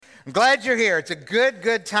I'm glad you're here. It's a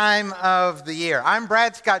good time of the year. I'm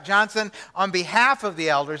Brad Scott Johnson. On behalf of the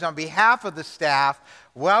elders, on behalf of the staff,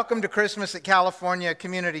 welcome to Christmas at California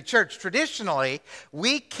Community Church. Traditionally,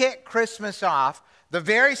 we kick Christmas off the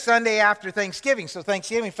very Sunday after Thanksgiving. So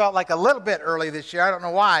Thanksgiving felt like a little bit early this year. I don't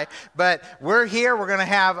know why, but we're here. We're going to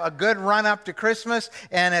have a good run up to Christmas.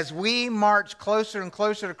 And as we march closer and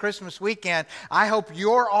closer to Christmas weekend, I hope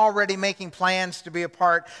you're already making plans to be a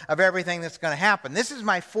part of everything that's going to happen. This is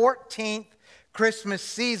my 14th Christmas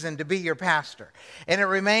season to be your pastor. And it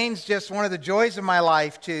remains just one of the joys of my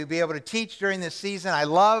life to be able to teach during this season. I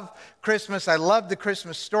love Christmas. I love the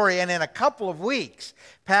Christmas story. And in a couple of weeks,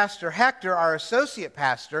 Pastor Hector, our associate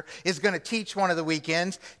pastor, is going to teach one of the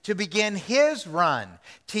weekends to begin his run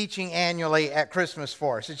teaching annually at Christmas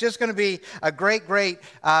for us. It's just going to be a great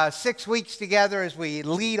 6 weeks together as we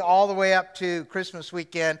lead all the way up to Christmas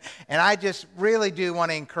weekend. And I just really do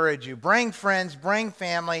want to encourage you. Bring friends, bring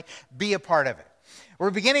family, be a part of it.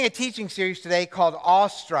 We're beginning a teaching series today called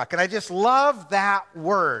Awestruck. And I just love that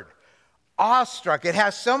word. Awestruck. It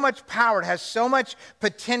has so much power. It has so much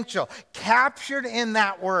potential. Captured in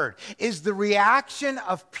that word is the reaction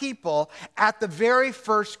of people at the very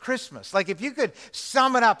first Christmas. Like if you could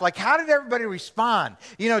sum it up, like how did everybody respond,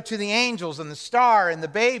 to the angels and the star and the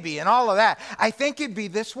baby and all of that? I think it'd be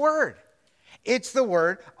this word. It's the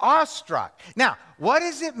word awestruck. Now, what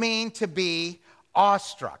does it mean to be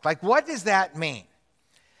awestruck? Like what does that mean?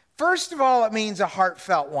 First of all, it means a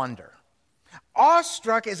heartfelt wonder.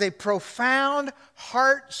 Awestruck is a profound,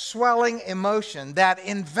 heart-swelling emotion that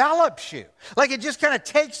envelops you. Like it just kind of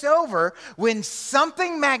takes over when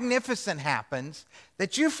something magnificent happens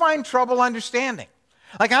that you find trouble understanding.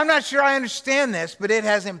 Like I'm not sure I understand this, but it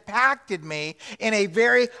has impacted me in a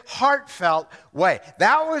very heartfelt way.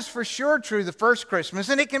 That was for sure true the first Christmas,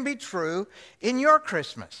 and it can be true in your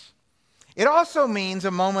Christmas. It also means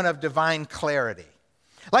a moment of divine clarity.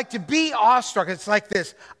 Like to be awestruck, it's like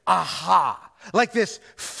this aha. Like this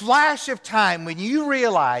flash of time when you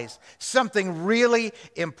realize something really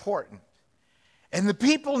important. And the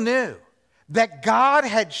people knew that God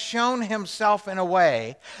had shown himself in a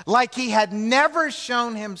way like he had never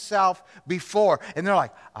shown himself before. And they're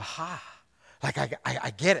like, aha, like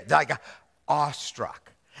I get it. Like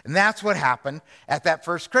awestruck. And that's what happened at that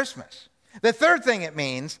first Christmas. The third thing it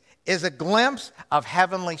means is a glimpse of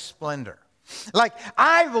heavenly splendor. Like,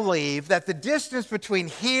 I believe that the distance between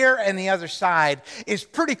here and the other side is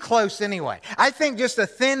pretty close anyway. I think just a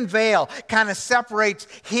thin veil kind of separates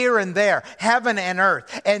here and there, heaven and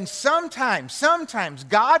earth. And sometimes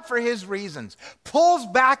God, for his reasons, pulls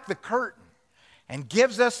back the curtain and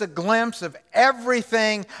gives us a glimpse of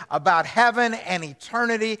everything about heaven and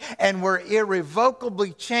eternity. And we're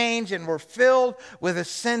irrevocably changed and we're filled with a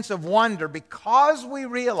sense of wonder because we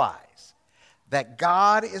realize that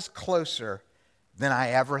God is closer than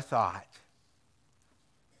I ever thought.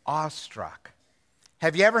 Awestruck.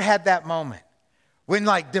 Have you ever had that moment when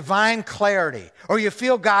like divine clarity, or you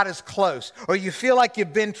feel God is close, or you feel like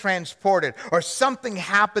you've been transported, or something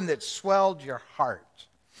happened that swelled your heart?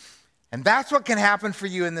 And that's what can happen for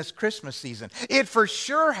you in this Christmas season. It for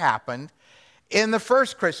sure happened in the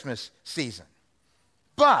first Christmas season.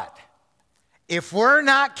 But if we're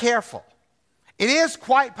not careful, it is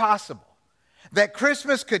quite possible that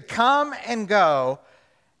Christmas could come and go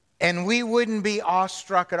and we wouldn't be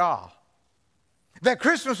awestruck at all. That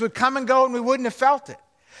Christmas would come and go and we wouldn't have felt it.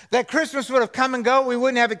 That Christmas would have come and go, we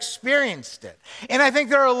wouldn't have experienced it. And I think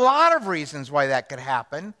there are a lot of reasons why that could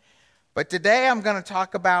happen. But today I'm going to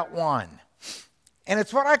talk about one. And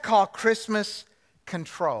it's what I call Christmas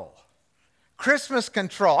control. Christmas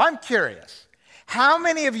control. I'm curious. How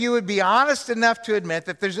many of you would be honest enough to admit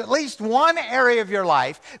that there's at least one area of your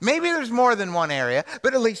life, maybe there's more than one area,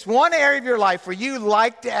 but at least one area of your life where you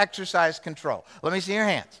like to exercise control? Let me see your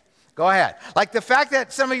hands. Go ahead. Like the fact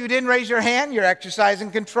that some of you didn't raise your hand, you're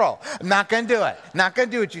exercising control. I'm not going to do it. Not going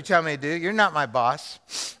to do what you tell me to do. You're not my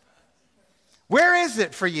boss. Where is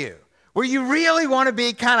it for you where you really want to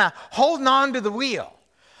be kind of holding on to the wheel?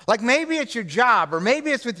 Like maybe it's your job, or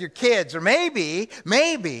maybe it's with your kids, or maybe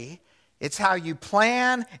it's how you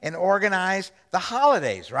plan and organize the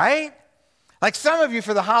holidays, right? Like some of you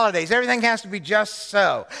for the holidays, everything has to be just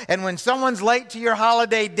so. And when someone's late to your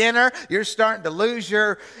holiday dinner, you're starting to lose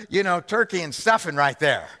your, turkey and stuffing right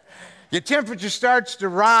there. Your temperature starts to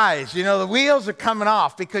rise. The wheels are coming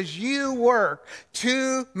off because you work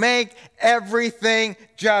to make everything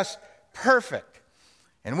just perfect.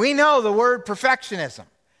 And we know the word perfectionism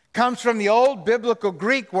comes from the old biblical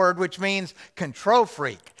Greek word, which means control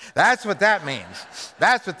freak. That's what that means.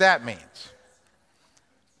 That's what that means.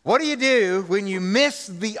 What do you do when you miss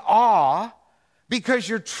the awe because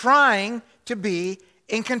you're trying to be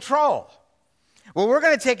in control. Well, we're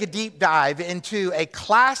going to take a deep dive into a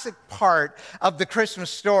classic part of the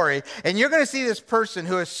Christmas story, and you're going to see this person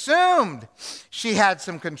who assumed she had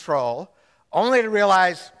some control, only to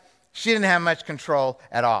realize she didn't have much control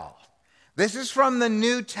at all. This is from the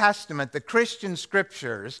New Testament, the Christian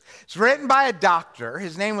scriptures. It's written by a doctor.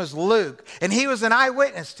 His name was Luke, and he was an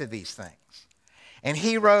eyewitness to these things. And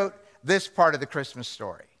he wrote this part of the Christmas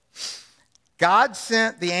story. God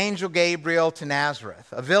sent the angel Gabriel to Nazareth,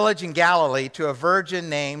 a village in Galilee, to a virgin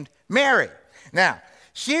named Mary. Now,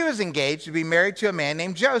 she was engaged to be married to a man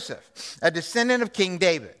named Joseph, a descendant of King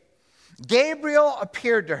David. Gabriel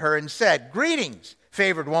appeared to her and said, "Greetings,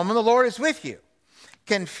 favored woman, the Lord is with you."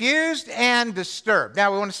 Confused and disturbed.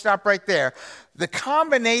 Now, we want to stop right there. The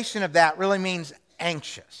combination of that really means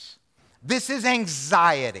anxious. This is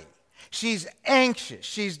anxiety. She's anxious.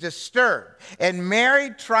 She's disturbed. And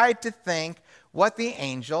Mary tried to think what the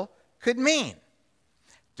angel could mean.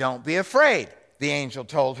 "Don't be afraid," the angel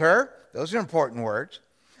told her. Those are important words.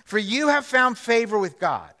 "For you have found favor with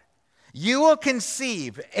God. You will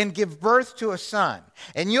conceive and give birth to a son,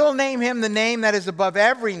 and you'll name him the name that is above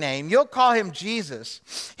every name. You'll call him Jesus.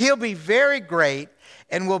 He'll be very great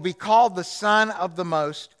and will be called the Son of the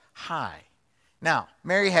Most High." Now,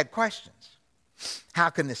 Mary had questions. How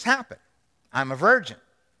can this happen? I'm a virgin.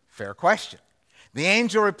 Fair question. The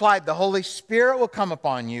angel replied, "The Holy Spirit will come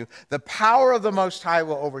upon you. The power of the Most High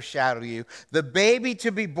will overshadow you. The baby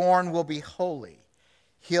to be born will be holy.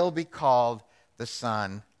 He'll be called the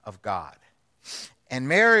Son of God." And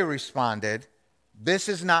Mary responded, "This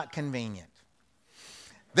is not convenient.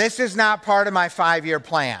 This is not part of my 5-year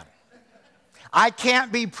plan. I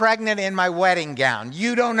can't be pregnant in my wedding gown.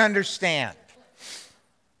 You don't understand."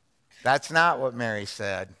 That's not what Mary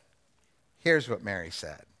said. Here's what Mary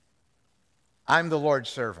said. "I'm the Lord's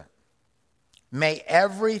servant. May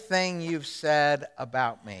everything you've said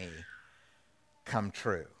about me come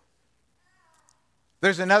true."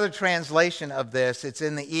 There's another translation of this. It's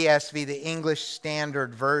in the ESV, the English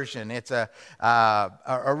Standard Version. It's a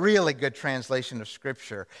really good translation of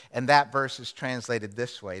Scripture. And that verse is translated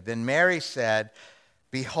this way. "Then Mary said,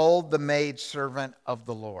 'Behold the maidservant of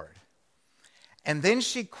the Lord.'" And then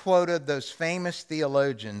she quoted those famous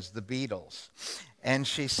theologians, the Beatles. And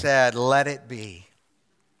she said, "Let it be.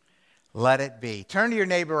 Let it be." Turn to your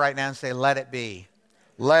neighbor right now and say, "Let it be.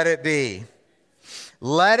 Let it be.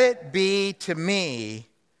 Let it be to me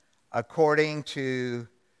according to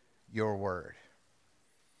your word."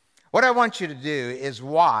 What I want you to do is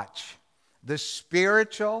watch the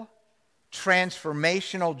spiritual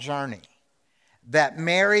transformational journey that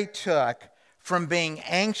Mary took from being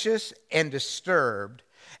anxious and disturbed,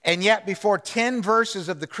 and yet before 10 verses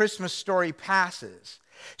of the Christmas story passes,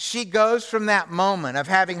 she goes from that moment of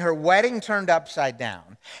having her wedding turned upside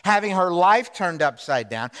down, having her life turned upside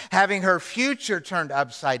down, having her future turned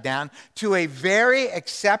upside down, to a very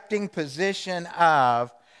accepting position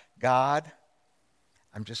of, "God,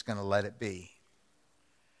 I'm just going to let it be."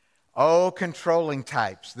 Oh, controlling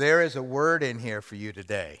types, there is a word in here for you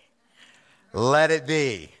today. Let it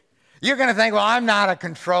be. You're going to think, "Well, I'm not a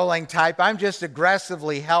controlling type. I'm just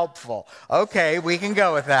aggressively helpful." Okay, we can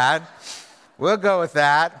go with that. We'll go with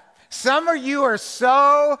that. Some of you are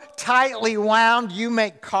so tightly wound, you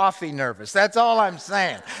make coffee nervous. That's all I'm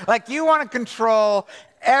saying. Like, you want to control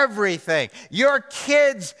everything. Your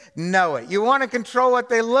kids know it. You want to control what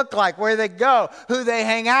they look like, where they go, who they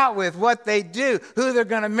hang out with, what they do, who they're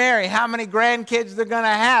going to marry, how many grandkids they're going to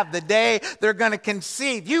have, the day they're going to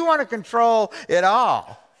conceive. You want to control it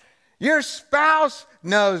all. Your spouse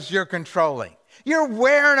knows you're controlling. You're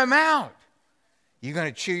wearing them out. You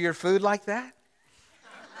going to chew your food like that?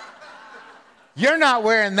 You're not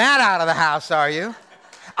wearing that out of the house, are you?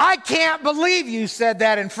 "I can't believe you said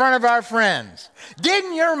that in front of our friends.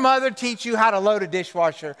 Didn't your mother teach you how to load a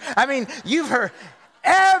dishwasher?" I mean, you've heard,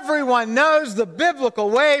 everyone knows the biblical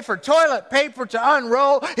way for toilet paper to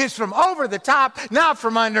unroll is from over the top, not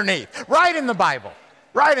from underneath. Right in the Bible.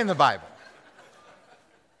 Right in the Bible.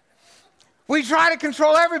 We try to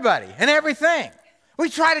control everybody and everything. We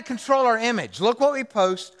try to control our image. Look what we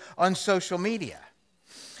post on social media.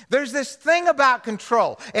 There's this thing about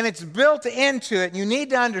control, and it's built into it, and you need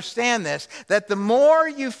to understand this, that the more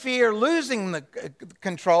you fear losing the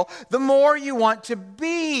control, the more you want to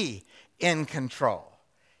be in control.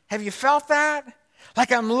 Have you felt that?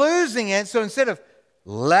 Like, I'm losing it, so instead of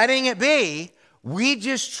letting it be, we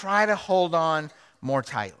just try to hold on more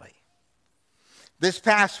tightly. This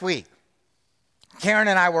past week, Karen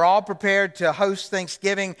and I were all prepared to host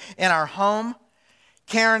Thanksgiving in our home.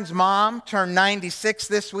 Karen's mom turned 96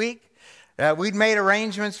 this week. We'd made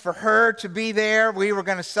arrangements for her to be there. We were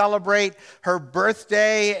going to celebrate her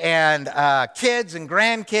birthday, and kids and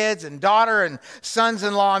grandkids and daughter and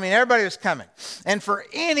sons-in-law. I mean, everybody was coming. And for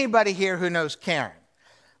anybody here who knows Karen,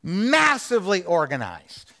 massively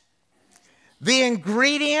organized. The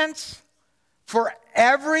ingredients for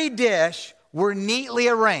every dish were neatly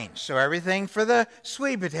arranged. So everything for the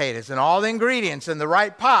sweet potatoes and all the ingredients in the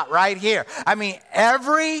right pot right here. I mean,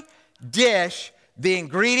 every dish, the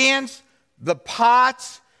ingredients, the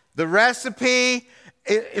pots, the recipe,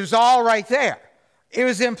 it was all right there. It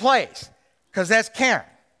was in place because that's Karen.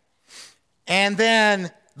 And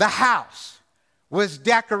then the house was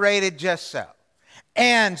decorated just so,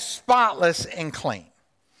 and spotless and clean.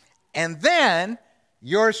 And then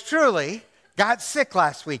yours truly got sick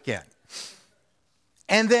last weekend.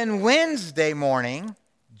 And then Wednesday morning,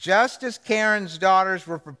 just as Karen's daughters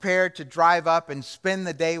were prepared to drive up and spend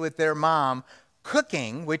the day with their mom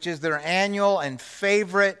cooking, which is their annual and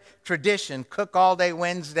favorite tradition, cook all day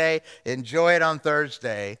Wednesday, enjoy it on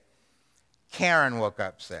Thursday, Karen woke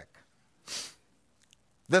up sick.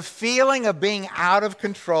 The feeling of being out of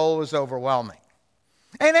control was overwhelming.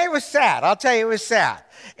 And it was sad. I'll tell you, it was sad.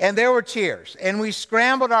 And there were tears. And we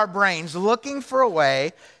scrambled our brains looking for a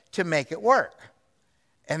way to make it work.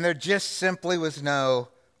 And there just simply was no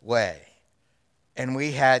way. And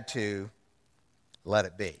we had to let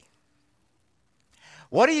it be.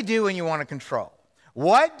 What do you do when you want to control?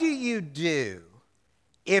 What do you do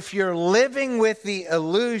if you're living with the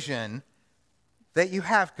illusion that you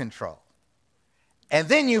have control? And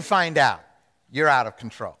then you find out you're out of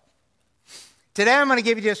control. Today I'm going to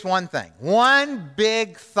give you just one thing, one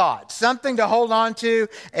big thought, something to hold on to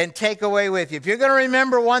and take away with you. If you're going to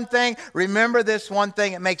remember one thing, remember this one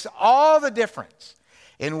thing. It makes all the difference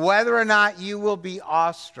in whether or not you will be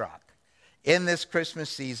awestruck in this Christmas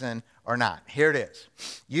season or not. Here it is.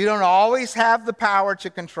 You don't always have the power to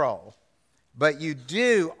control, but you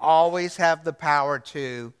do always have the power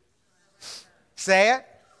to, say it,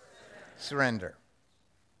 surrender.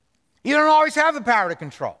 You don't always have the power to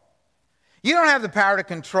control. You don't have the power to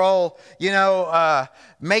control,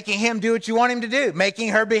 making him do what you want him to do, making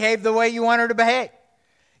her behave the way you want her to behave.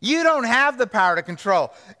 You don't have the power to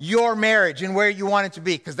control your marriage and where you want it to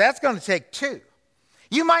be, because that's going to take two.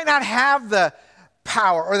 You might not have the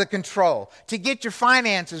power or the control to get your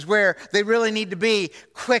finances where they really need to be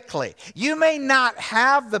quickly. You may not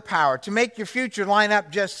have the power to make your future line up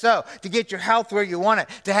just so, to get your health where you want it,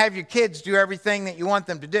 to have your kids do everything that you want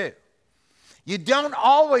them to do. You don't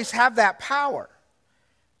always have that power,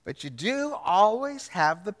 but you do always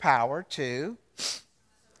have the power to,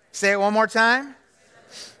 say it one more time.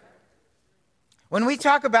 When we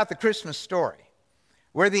talk about the Christmas story,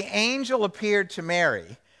 where the angel appeared to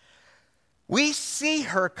Mary, we see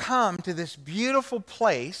her come to this beautiful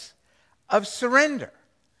place of surrender.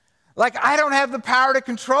 Like, I don't have the power to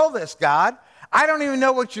control this, God. I don't even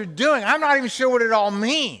know what you're doing. I'm not even sure what it all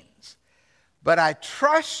means. But I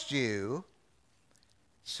trust you.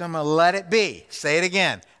 So I'm going to let it be. Say it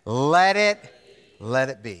again. Let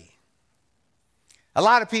it be. A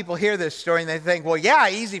lot of people hear this story and they think, well, yeah,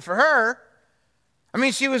 easy for her. I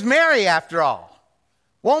mean, she was Mary after all.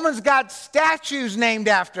 Woman's got statues named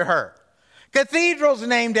after her. Cathedrals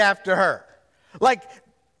named after her. Like,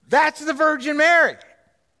 that's the Virgin Mary.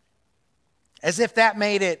 As if that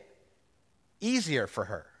made it easier for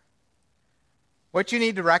her. What you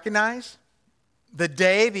need to recognize, the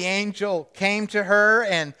day the angel came to her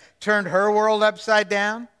and turned her world upside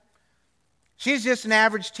down, she's just an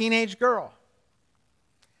average teenage girl.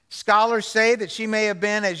 Scholars say that she may have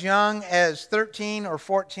been as young as 13 or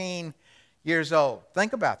 14 years old.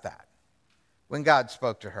 Think about that when God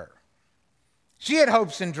spoke to her. She had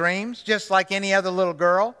hopes and dreams, just like any other little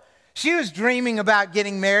girl. She was dreaming about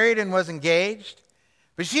getting married and was engaged,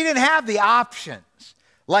 but she didn't have the options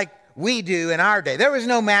like we do in our day. There was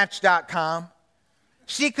no Match.com.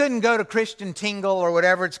 She couldn't go to Christian Tingle or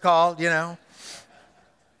whatever it's called,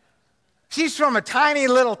 She's from a tiny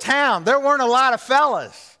little town. There weren't a lot of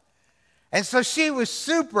fellas. And so she was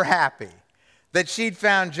super happy that she'd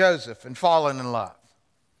found Joseph and fallen in love.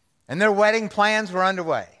 And their wedding plans were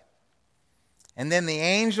underway. And then the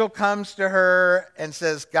angel comes to her and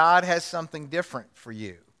says, God has something different for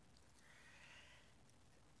you.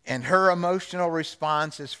 And her emotional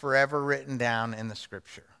response is forever written down in the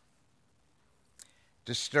scripture.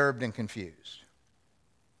 Disturbed and confused.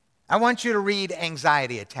 I want you to read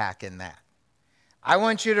anxiety attack in that. I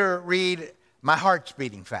want you to read my heart's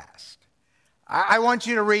beating fast. I want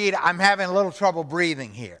you to read I'm having a little trouble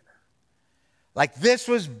breathing here. Like, this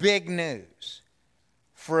was big news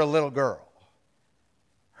for a little girl.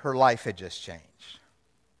 Her life had just changed.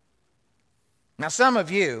 Now, some of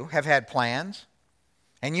you have had plans,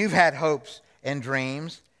 and you've had hopes and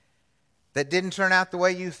dreams that didn't turn out the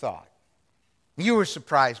way you thought. You were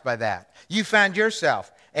surprised by that. You found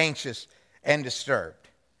yourself anxious and disturbed.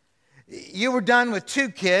 You were done with 2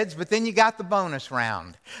 kids, but then you got the bonus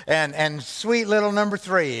round. And sweet little number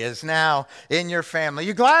 3 is now in your family.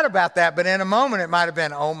 You're glad about that, but in a moment it might have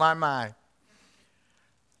been, oh my.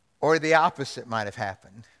 Or the opposite might have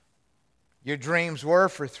happened. Your dreams were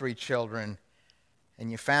for 3 children, and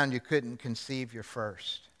you found you couldn't conceive your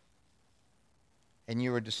first. And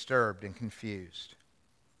you were disturbed and confused.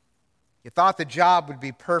 You thought the job would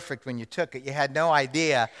be perfect when you took it. You had no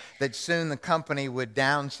idea that soon the company would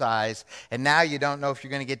downsize, and now you don't know if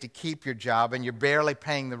you're going to get to keep your job, and you're barely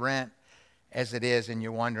paying the rent as it is, and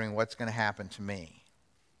you're wondering what's going to happen to me.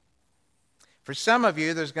 For some of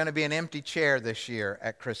you, there's going to be an empty chair this year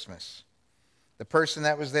at Christmas. The person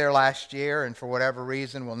that was there last year and for whatever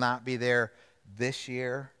reason will not be there this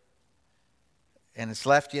year, and it's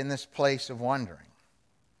left you in this place of wondering.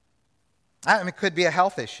 It could be a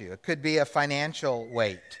health issue. It could be a financial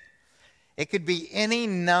weight. It could be any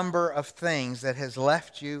number of things that has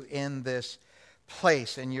left you in this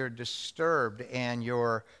place, and you're disturbed and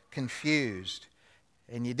you're confused.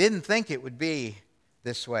 And you didn't think it would be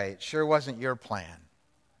this way. It sure wasn't your plan.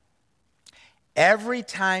 Every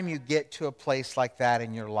time you get to a place like that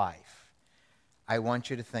in your life, I want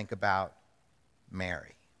you to think about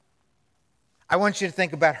Mary. I want you to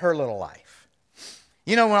think about her little life.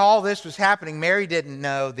 You know, when all this was happening, Mary didn't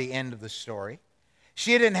know the end of the story.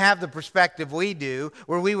 She didn't have the perspective we do,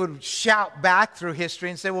 where we would shout back through history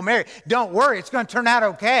and say, well, Mary, don't worry, it's going to turn out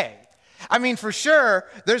okay. I mean, for sure,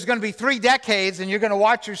 there's going to be 3 decades, and you're going to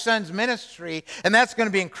watch your son's ministry, and that's going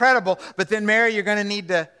to be incredible. But then, Mary, you're going to need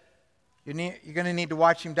to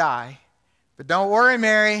watch him die. But don't worry,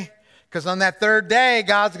 Mary, because on that 3rd day,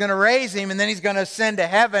 God's going to raise him, and then he's going to ascend to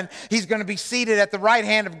heaven. He's going to be seated at the right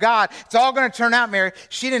hand of God. It's all going to turn out, Mary.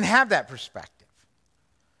 She didn't have that perspective.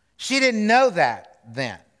 She didn't know that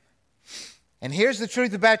then. And here's the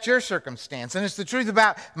truth about your circumstance, and it's the truth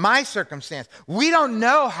about my circumstance. We don't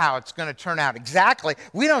know how it's going to turn out exactly.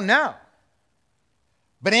 We don't know.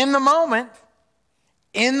 But in the moment,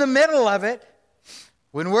 in the middle of it,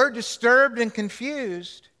 when we're disturbed and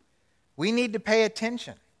confused, we need to pay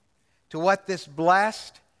attention to what this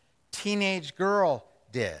blessed teenage girl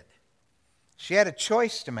did. She had a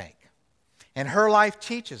choice to make, and her life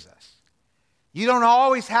teaches us. You don't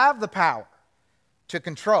always have the power to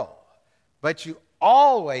control, but you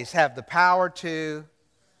always have the power to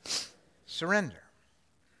surrender.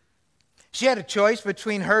 She had a choice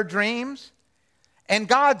between her dreams and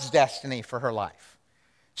God's destiny for her life.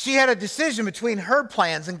 She had a decision between her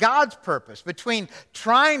plans and God's purpose, between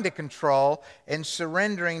trying to control and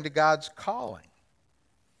surrendering to God's calling.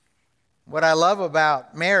 What I love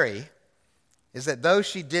about Mary is that though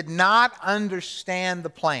she did not understand the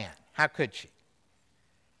plan, how could she?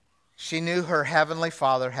 She knew her heavenly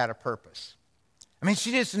Father had a purpose. I mean,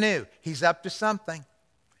 she just knew he's up to something.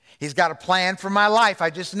 He's got a plan for my life. I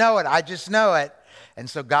just know it. I just know it. And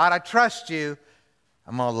so, God, I trust you.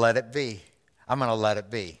 I'm going to let it be. I'm going to let it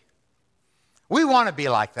be. We want to be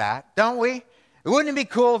like that, don't we? Wouldn't it be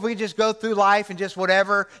cool if we just go through life and just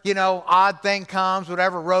whatever, odd thing comes,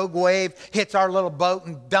 whatever rogue wave hits our little boat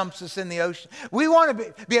and dumps us in the ocean? We want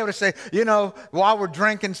to be able to say, while we're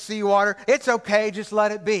drinking seawater, it's okay, just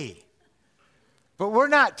let it be. But we're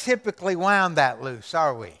not typically wound that loose,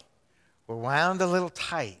 are we? We're wound a little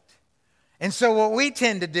tight. And so what we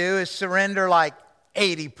tend to do is surrender like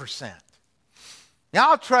 80%.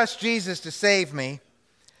 Now, I'll trust Jesus to save me,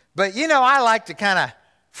 but I like to kind of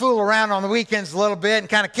fool around on the weekends a little bit and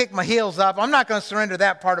kind of kick my heels up. I'm not going to surrender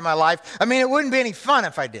that part of my life. I mean, it wouldn't be any fun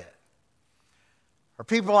if I did. Or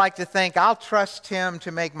people like to think, I'll trust him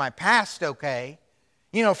to make my past okay,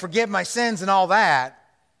 forgive my sins and all that,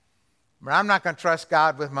 but I'm not going to trust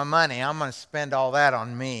God with my money. I'm going to spend all that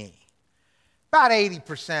on me. About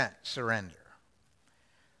 80% surrender.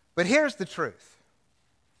 But here's the truth.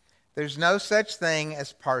 There's no such thing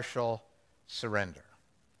as partial surrender.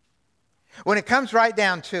 When it comes right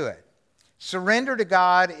down to it, surrender to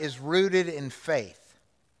God is rooted in faith,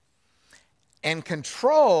 and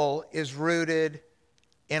control is rooted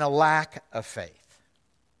in a lack of faith.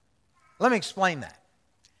 Let me explain that.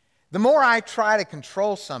 The more I try to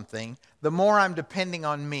control something, the more I'm depending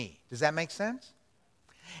on me. Does that make sense?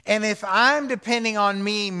 And if I'm depending on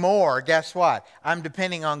me more, guess what? I'm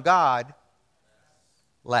depending on God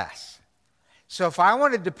less. So if I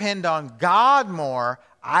want to depend on God more,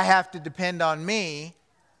 I have to depend on me.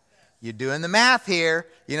 You're doing the math here.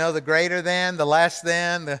 The greater than, the less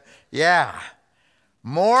than, yeah.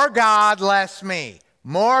 More God, less me.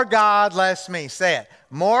 More God, less me. Say it.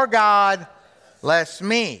 More God, less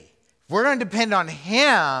me. If we're going to depend on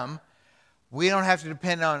Him, we don't have to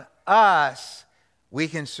depend on us. We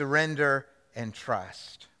can surrender and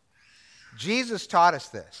trust. Jesus taught us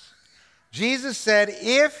this. Jesus said,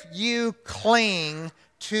 if you cling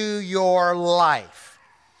to your life.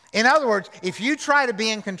 In other words, if you try to be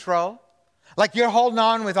in control, like you're holding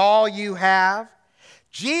on with all you have,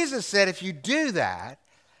 Jesus said if you do that,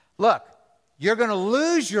 look, you're going to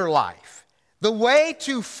lose your life. The way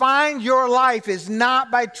to find your life is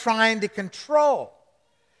not by trying to control.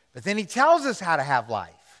 But then He tells us how to have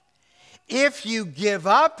life. If you give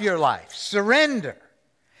up your life, surrender,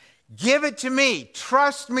 give it to me,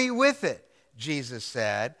 trust me with it, Jesus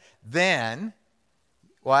said, then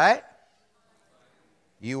what?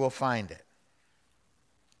 You will find it.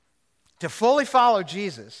 To fully follow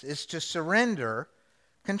Jesus is to surrender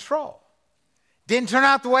control. Didn't turn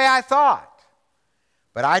out the way I thought,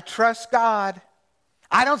 but I trust God.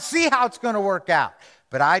 I don't see how it's going to work out,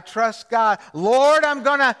 but I trust God. Lord, I'm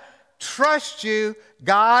going to trust you.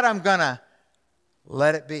 God, I'm going to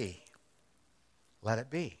let it be. Let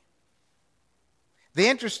it be. The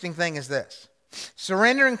interesting thing is this.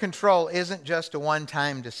 Surrender and control isn't just a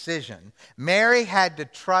one-time decision. Mary had to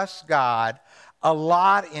trust God a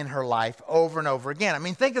lot in her life over and over again. I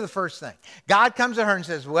mean, think of the first thing. God comes to her and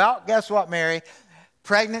says, well, guess what, Mary?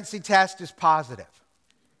 Pregnancy test is positive.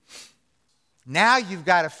 Now you've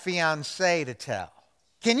got a fiancé to tell.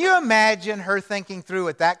 Can you imagine her thinking through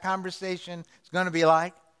what that conversation is going to be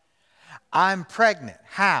like? I'm pregnant.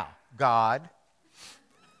 How, God?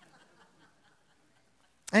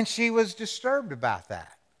 And she was disturbed about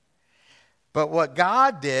that. But what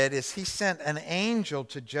God did is He sent an angel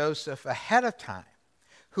to Joseph ahead of time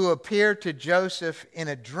who appeared to Joseph in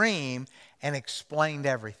a dream and explained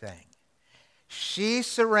everything. She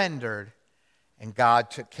surrendered and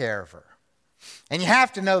God took care of her. And you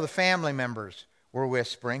have to know the family members were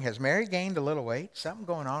whispering, has Mary gained a little weight? Something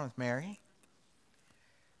going on with Mary?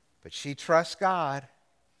 But she trusts God.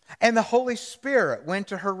 And the Holy Spirit went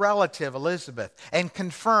to her relative Elizabeth and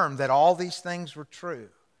confirmed that all these things were true.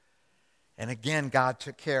 And again, God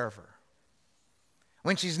took care of her.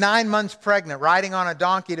 When she's 9 months pregnant, riding on a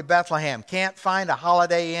donkey to Bethlehem, can't find a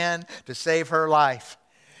Holiday Inn to save her life.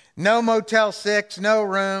 No Motel 6, no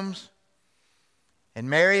rooms. And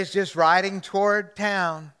Mary is just riding toward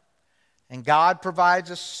town. And God provides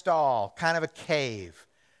a stall, kind of a cave,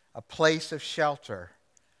 a place of shelter.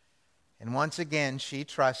 And once again, she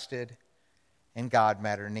trusted, and God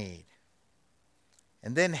met her need.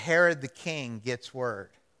 And then Herod the king gets word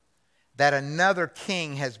that another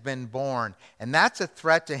king has been born, and that's a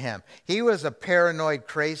threat to him. He was a paranoid,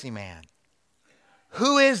 crazy man.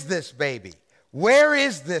 Who is this baby? Where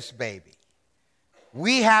is this baby?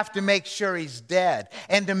 We have to make sure he's dead.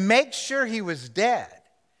 And to make sure he was dead,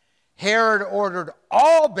 Herod ordered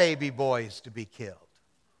all baby boys to be killed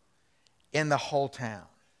in the whole town.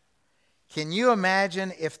 Can you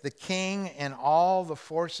imagine if the king and all the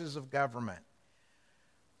forces of government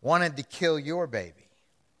wanted to kill your baby?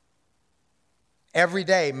 Every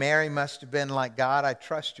day, Mary must have been like, God, I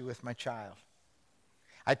trust you with my child.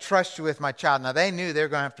 I trust you with my child. Now, they knew they were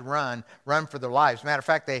going to have to run for their lives. Matter of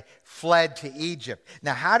fact, they fled to Egypt.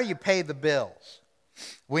 Now, how do you pay the bills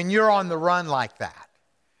when you're on the run like that?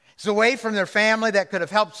 It's away from their family that could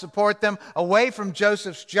have helped support them, away from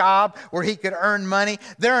Joseph's job where he could earn money.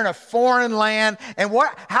 They're in a foreign land, and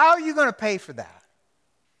how are you going to pay for that?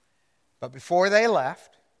 But before they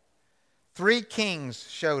left, 3 kings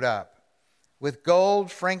showed up with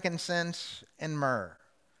gold, frankincense, and myrrh.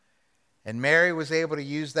 And Mary was able to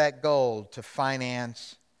use that gold to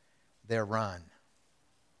finance their run.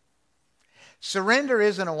 Surrender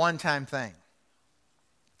isn't a one-time thing.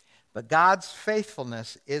 But God's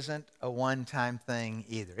faithfulness isn't a one-time thing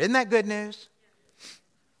either. Isn't that good news?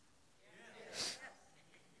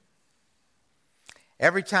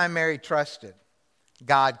 Every time Mary trusted,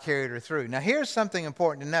 God carried her through. Now here's something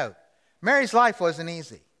important to note. Mary's life wasn't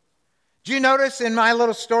easy. Do you notice in my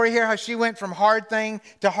little story here how she went from hard thing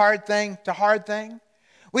to hard thing to hard thing?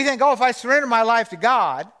 We think, oh, if I surrender my life to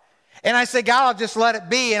God, and I say, God, I'll just let it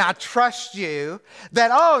be, and I trust you,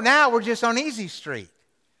 that, oh, now we're just on easy street.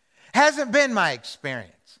 Hasn't been my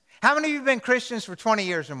experience. How many of you have been Christians for 20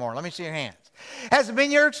 years or more? Let me see your hands. Has it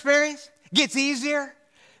been your experience? Gets easier?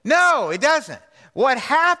 No, it doesn't. What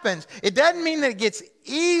happens, it doesn't mean that it gets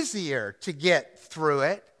easier to get through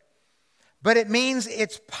it, but it means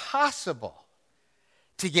it's possible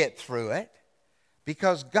to get through it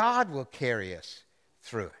because God will carry us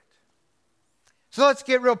through it. So let's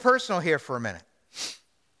get real personal here for a minute.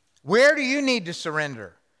 Where do you need to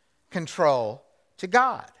surrender control to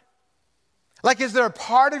God? Like, is there a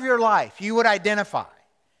part of your life you would identify?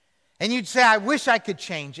 And you'd say, I wish I could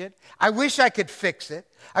change it. I wish I could fix it.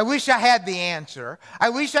 I wish I had the answer. I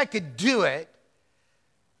wish I could do it.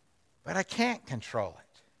 But I can't control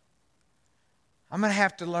it. I'm going to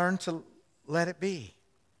have to learn to let it be.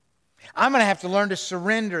 I'm going to have to learn to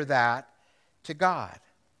surrender that to God.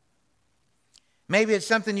 Maybe it's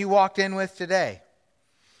something you walked in with today.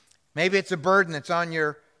 Maybe it's a burden that's on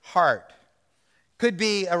your heart. Could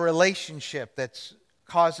be a relationship that's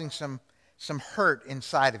causing some hurt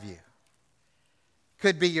inside of you.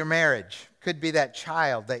 Could be your marriage. Could be that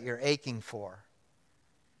child that you're aching for.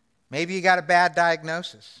 Maybe you got a bad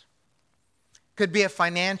diagnosis. Could be a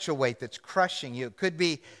financial weight that's crushing you. It could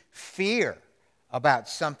be fear about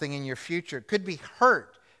something in your future. It could be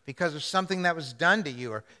hurt because of something that was done to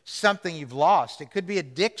you or something you've lost. It could be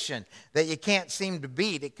addiction that you can't seem to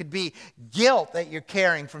beat. It could be guilt that you're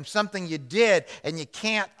carrying from something you did and you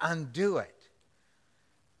can't undo it.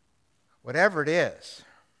 Whatever it is,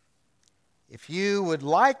 if you would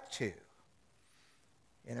like to,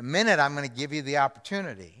 in a minute I'm going to give you the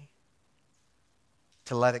opportunity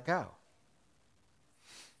to let it go.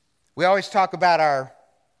 We always talk about our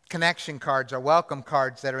connection cards, our welcome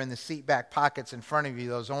cards that are in the seat back pockets in front of you,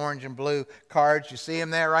 those orange and blue cards. You see them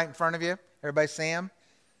there right in front of you? Everybody see them?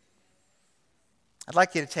 I'd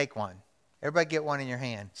like you to take one. Everybody get one in your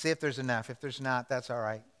hand. See if there's enough. If there's not, that's all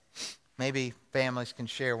right. Maybe families can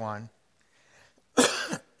share one.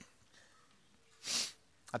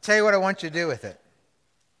 I'll tell you what I want you to do with it.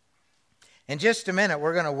 In just a minute,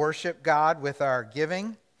 we're going to worship God with our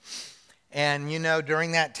giving. And you know,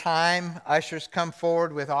 during that time, ushers come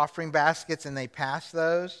forward with offering baskets and they pass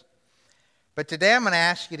those. But today I'm going to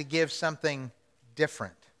ask you to give something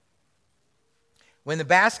different. When the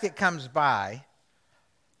basket comes by,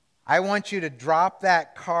 I want you to drop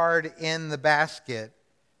that card in the basket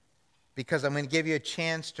because I'm going to give you a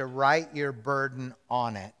chance to write your burden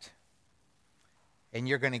on it. And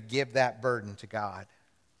you're going to give that burden to God.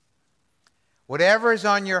 Whatever is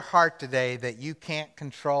on your heart today that you can't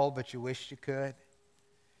control but you wish you could,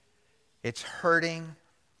 it's hurting,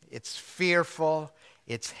 it's fearful,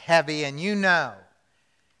 it's heavy, and you know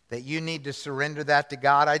that you need to surrender that to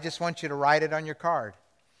God. I just want you to write it on your card.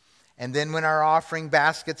 And then when our offering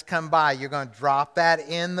baskets come by, you're going to drop that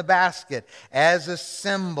in the basket as a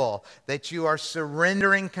symbol that you are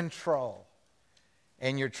surrendering control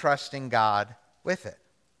and you're trusting God with it.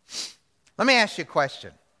 Let me ask you a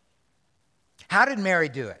question. How did Mary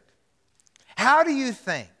do it? How do you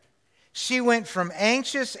think she went from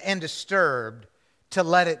anxious and disturbed to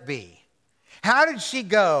let it be? How did she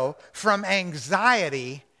go from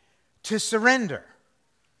anxiety to surrender?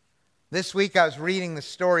 This week I was reading the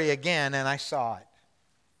story again and I saw it.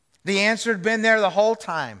 The answer had been there the whole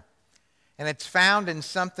time. And it's found in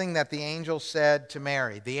something that the angel said to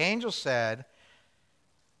Mary. The angel said,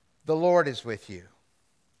 "The Lord is with you."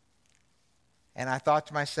 And I thought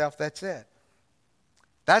to myself, that's it.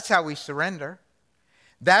 That's how we surrender.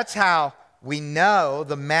 That's how we know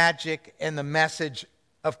the magic and the message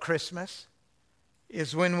of Christmas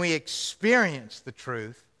is when we experience the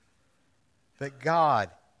truth that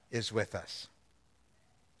God is with us.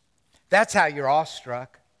 That's how you're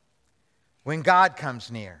awestruck when God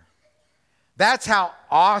comes near. That's how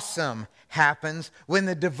awesome happens when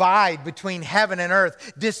the divide between heaven and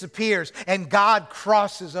earth disappears and God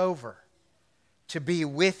crosses over to be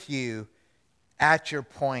with you at your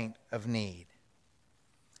point of need.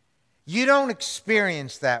 You don't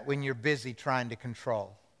experience that when you're busy trying to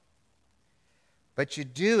control. But you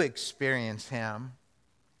do experience Him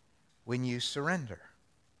when you surrender.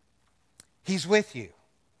 He's with you.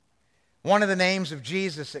 One of the names of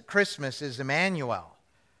Jesus at Christmas is Emmanuel,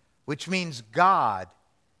 which means God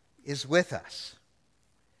is with us.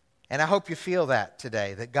 And I hope you feel that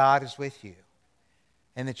today, that God is with you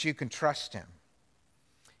and that you can trust Him.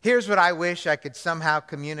 Here's what I wish I could somehow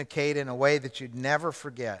communicate in a way that you'd never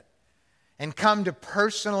forget and come to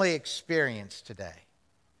personally experience today.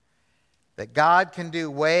 That God can do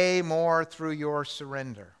way more through your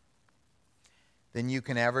surrender than you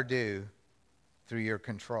can ever do through your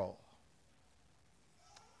control.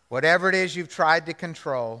 Whatever it is you've tried to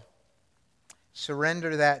control,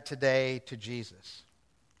 surrender that today to Jesus.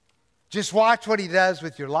 Just watch what He does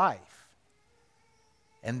with your life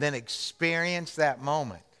and then experience that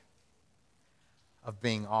moment of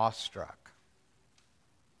being awestruck.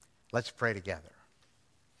 Let's pray together.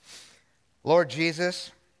 Lord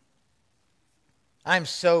Jesus, I'm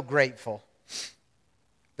so grateful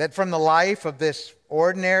that from the life of this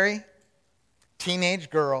ordinary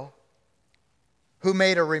teenage girl who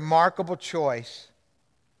made a remarkable choice.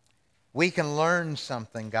 We can learn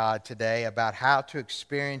something, God, today about how to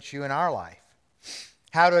experience you in our life,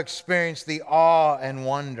 how to experience the awe and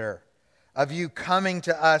wonder of you coming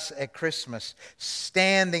to us at Christmas,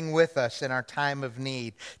 standing with us in our time of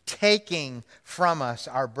need, taking from us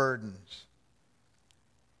our burdens.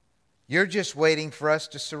 You're just waiting for us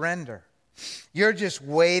to surrender. You're just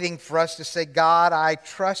waiting for us to say, God, I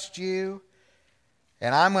trust you,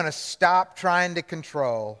 and I'm going to stop trying to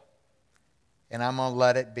control, and I'm going to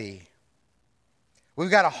let it be. We've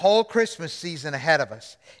got a whole Christmas season ahead of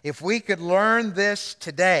us. If we could learn this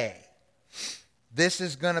today, this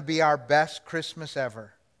is going to be our best Christmas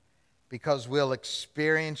ever, because we'll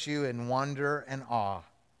experience you in wonder and awe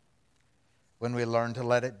when we learn to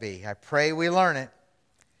let it be. I pray we learn it.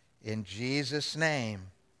 In Jesus' name,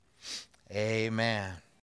 amen.